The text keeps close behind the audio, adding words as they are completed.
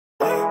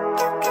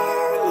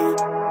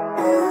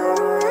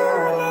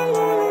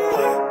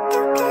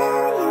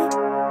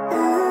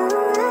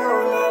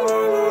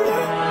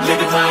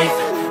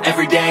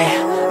every day,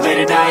 late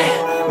at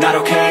night, not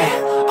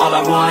okay. All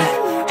I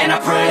want, and I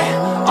pray,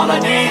 all I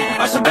need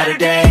are some better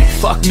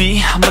days. Fuck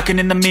me, I'm looking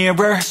in the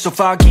mirror, so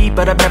foggy,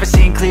 but I've never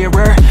seen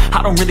clearer.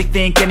 I don't really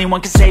think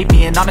anyone can save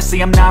me, and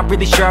honestly I'm not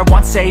really sure I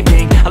want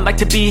saving. I like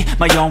to be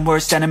my own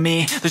worst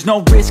enemy. There's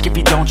no risk if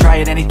you don't try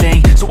at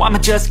anything, so I'ma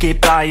just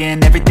keep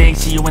buying everything.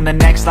 See you in the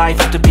next life,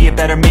 have to be a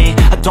better me.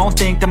 I don't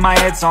think that my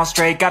head's on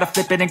straight, gotta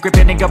flip it and grip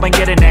it and go and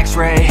get an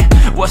x-ray.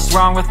 What's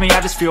wrong with me? I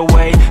just feel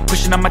weight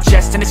pushing on my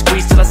chest and it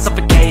squeezes till I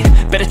suffocate.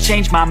 Better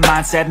change my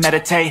mindset,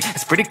 meditate.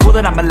 It's pretty cool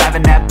that I'm alive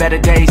and have better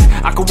days.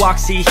 I could walk,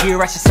 see,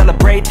 hear, I should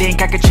celebrate.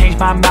 Think I could change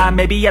my mind,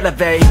 maybe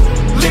elevate.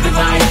 Living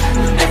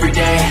life, every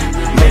day,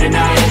 late at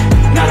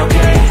night, not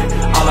okay.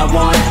 All I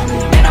want,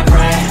 and I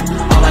pray,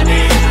 all I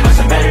need are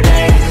some better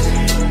days.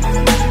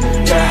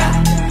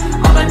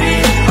 Yeah, all I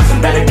need are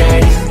some better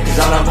days. Cause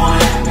all I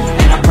want,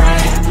 and I pray,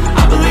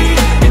 I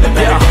believe in the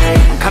better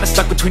days. I'm kinda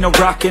stuck between a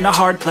rock and a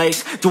hard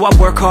place. Do I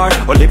work hard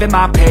or live at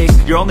my pace?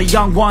 You're only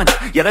young once,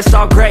 yeah that's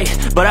all great,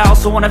 but I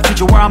also want a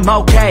future where I'm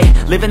okay.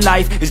 Living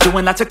life is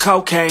doing lots of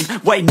cocaine.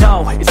 Wait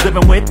no, it's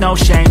living with no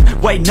shame.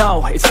 Wait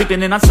no, it's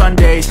sleeping in on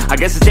Sundays. I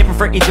guess it's different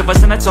for each of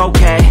us and that's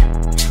okay.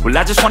 Well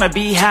I just wanna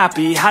be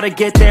happy, how to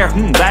get there?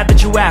 Glad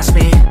that you asked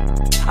me.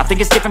 I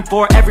think it's different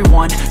for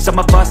everyone. Some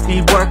of us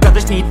need work,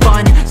 others need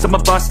fun. Some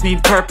of us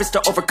need purpose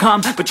to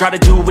overcome. But try to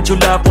do what you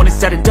love when it's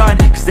said and done.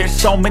 Cause there's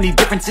so many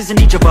differences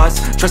in each of us.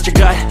 Trust your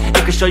gut,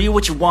 it can show you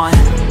what you want.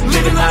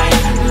 Living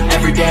life,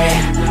 every day,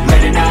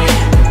 late at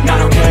night,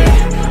 not okay.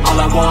 All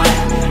I want,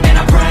 and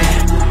I pray,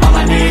 all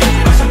I need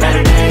are some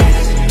better days.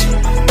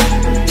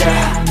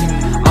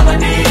 Yeah, all I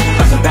need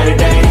are some better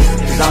days.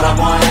 Cause all I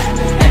want,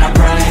 and I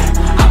pray,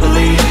 I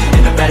believe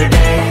in the better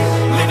days.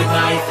 Living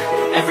life,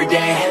 every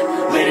day,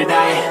 late at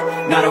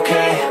night, not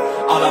okay.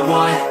 All I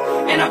want,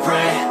 and I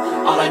pray,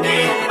 all I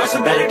need are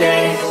some better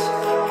days.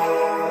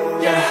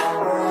 Yeah,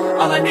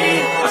 all I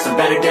need are some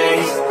better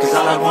days. Cause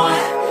all I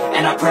want,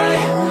 and I pray,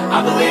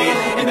 I believe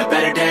in the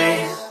better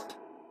days.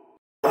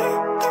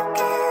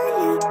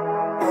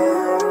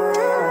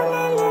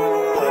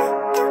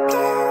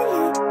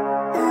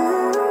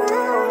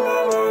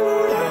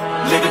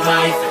 Living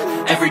life,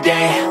 every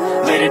day,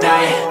 late at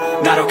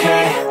night, not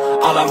okay.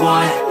 All I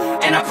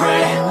want, and I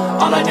pray,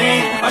 all I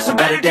need are some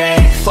better days.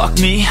 Fuck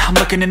me, I'm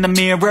looking in the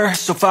mirror,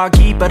 so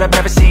foggy, but I've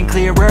never seen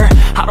clearer.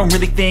 I don't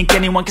really think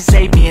anyone can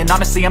save me, and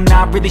honestly I'm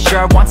not really sure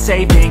I want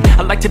saving.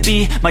 I like to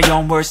be my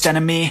own worst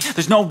enemy.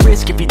 There's no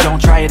risk if you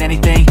don't try at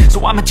anything,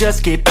 so I'ma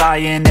just keep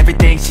buying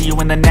everything. See you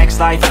in the next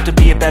life, have to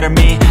be a better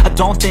me. I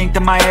don't think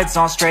that my head's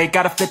on straight,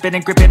 gotta flip it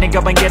and grip it and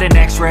go and get an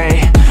x-ray.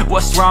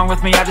 What's wrong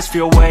with me? I just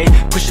feel weight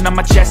pushing on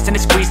my chest and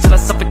it squeezes till I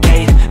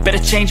suffocate. Better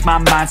change my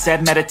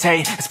mindset,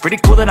 meditate. It's pretty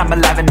cool that I'm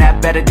alive and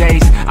have better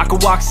days. I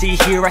could walk, see,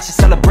 hear, I should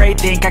celebrate.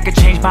 Think I could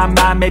change my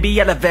mind, maybe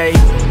elevate.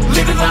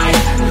 Living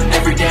life,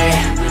 every day,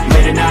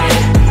 late at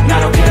night,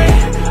 not okay.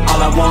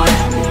 All I want,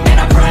 and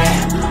I pray,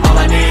 all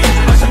I need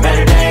are some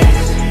better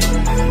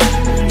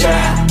days.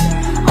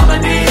 Yeah, all I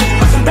need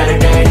are some better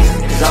days.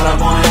 Cause all I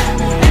want,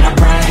 and I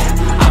pray,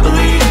 I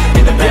believe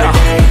in the better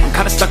days. I'm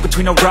kinda stuck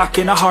between a rock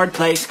and a hard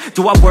place.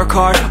 Do I work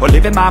hard or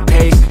live at my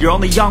pace? You're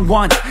only young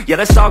once, yeah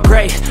that's all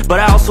great, but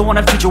I also want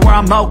a future where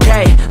I'm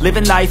okay.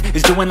 Living life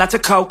is doing lots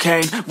of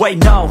cocaine.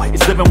 Wait no,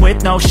 it's living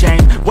with no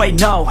shame. Wait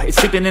no, it's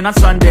sleeping in on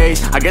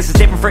Sundays. I guess it's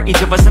different for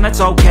each of us and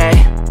that's okay.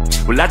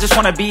 Well I just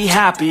wanna be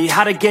happy,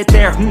 how to get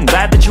there?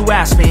 Glad that you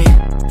asked me.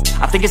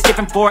 I think it's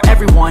different for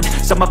everyone.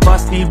 Some of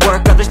us need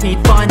work, others need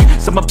fun.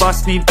 Some of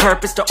us need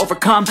purpose to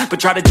overcome.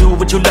 But try to do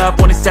what you love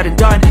when it's said and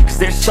done. Cause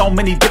there's so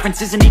many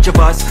differences in each of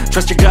us.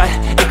 Trust your gut,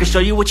 it can show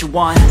you what you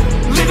want.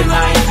 Living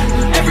life,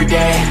 every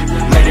day,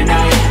 late at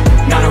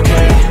night, not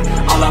okay.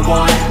 All I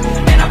want,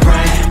 and I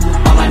pray,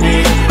 all I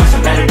need are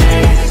some better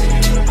days.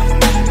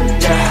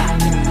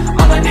 Yeah,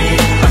 all I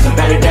need are some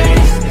better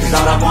days. Cause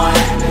all I want,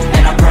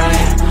 and I pray,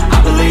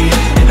 I believe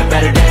in the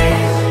better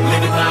days.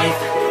 Living life,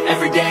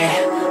 every day,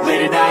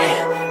 late at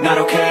night, not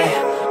okay.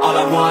 All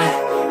I want,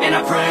 and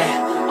I pray,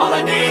 all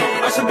I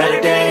need are some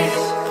better days.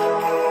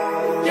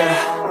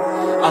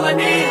 Yeah, all I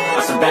need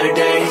are some better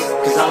days.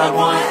 Cause all I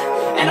want,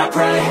 and I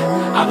pray,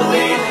 I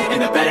believe in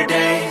the better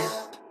days.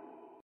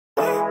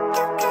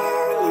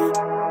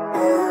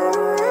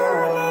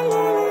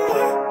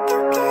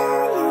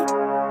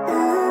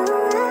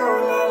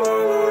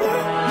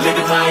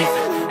 Living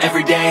life,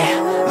 every day,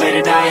 late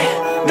at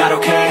night, not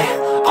okay.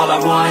 All I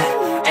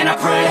want, and I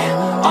pray,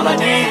 all I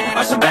need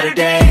are some better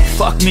days.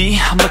 Fuck me,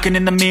 I'm looking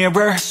in the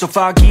mirror, so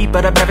foggy,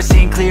 but I've never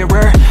seen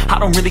clearer. I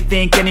don't really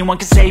think anyone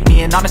can save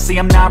me, and honestly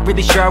I'm not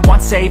really sure I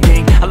want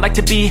saving. I like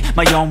to be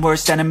my own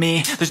worst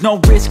enemy. There's no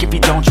risk if you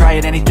don't try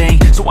at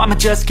anything, so I'ma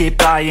just keep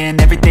buying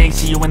everything.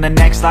 See you in the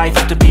next life,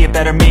 have to be a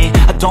better me.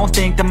 I don't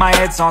think that my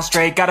head's on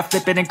straight, gotta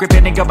flip it and grip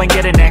it and go and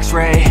get an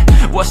x-ray.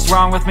 What's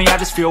wrong with me? I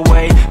just feel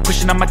weight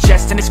pushing on my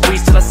chest and it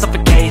squeezes till I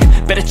suffocate.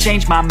 Better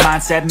change my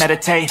mindset,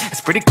 meditate.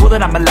 It's pretty cool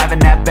that I'm alive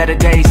and have better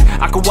days.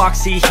 I could walk,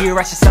 see, hear,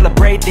 I should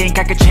celebrate. Think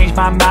I could change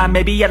my mind,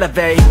 maybe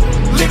elevate.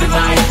 Living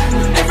life,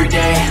 every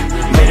day,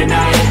 late at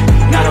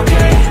night, not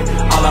okay.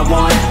 All I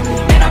want,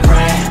 and I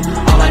pray,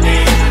 all I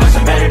need are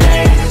some better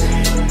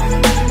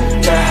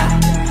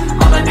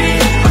I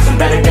need are some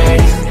better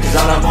days. Cause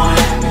all I want,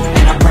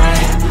 and I pray,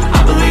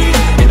 I believe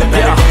in the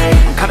better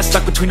days. I'm kinda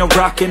stuck between a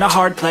rock and a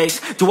hard place.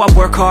 Do I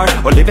work hard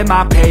or live at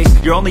my pace?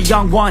 You're only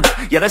young once,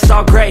 yeah that's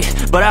all great,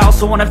 but I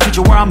also want a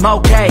future where I'm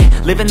okay.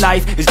 Living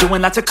life is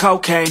doing lots of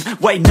cocaine.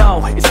 Wait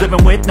no, it's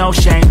living with no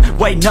shame.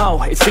 Wait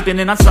no, it's sleeping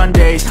in on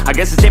Sundays. I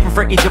guess it's different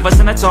for each of us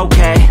and that's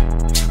okay.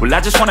 Well I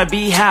just wanna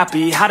be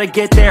happy, how to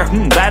get there?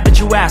 Glad that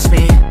you asked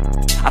me.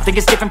 I think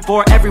it's different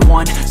for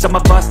everyone. Some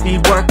of us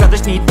need work,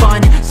 others need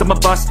fun. Some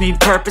of us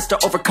need purpose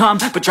to overcome.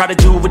 But try to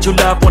do what you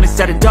love when it's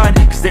said and done.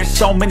 Cause there's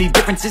so many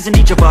differences in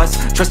each of us.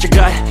 Trust your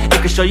gut,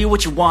 it can show you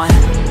what you want.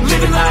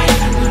 Living life,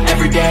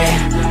 everyday,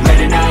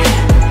 late at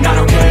night, not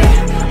okay.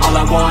 All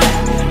I want,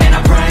 and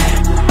I pray,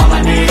 all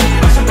I need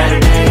are some better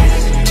days.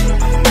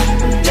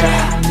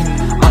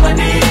 Yeah, all I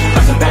need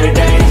are some better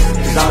days.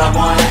 Cause all I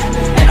want,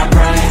 and I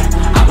pray,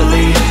 I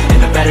believe in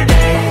the better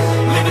days.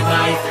 Living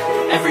life,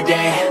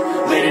 everyday,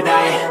 late at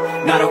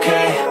night, not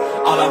okay.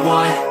 All I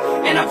want,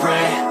 and I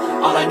pray,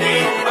 all I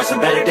need are some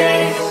better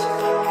days.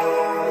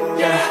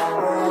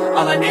 Yeah,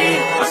 all I need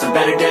are some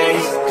better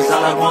days. Cause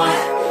all I want,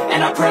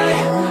 and I pray,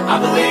 I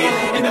believe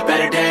in the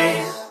better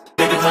days.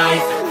 Living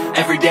life,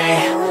 everyday,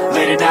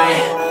 late at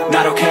night,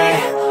 not okay.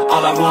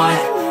 All I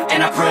want,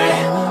 and I pray,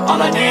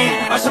 all I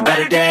need are some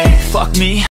better days. Fuck me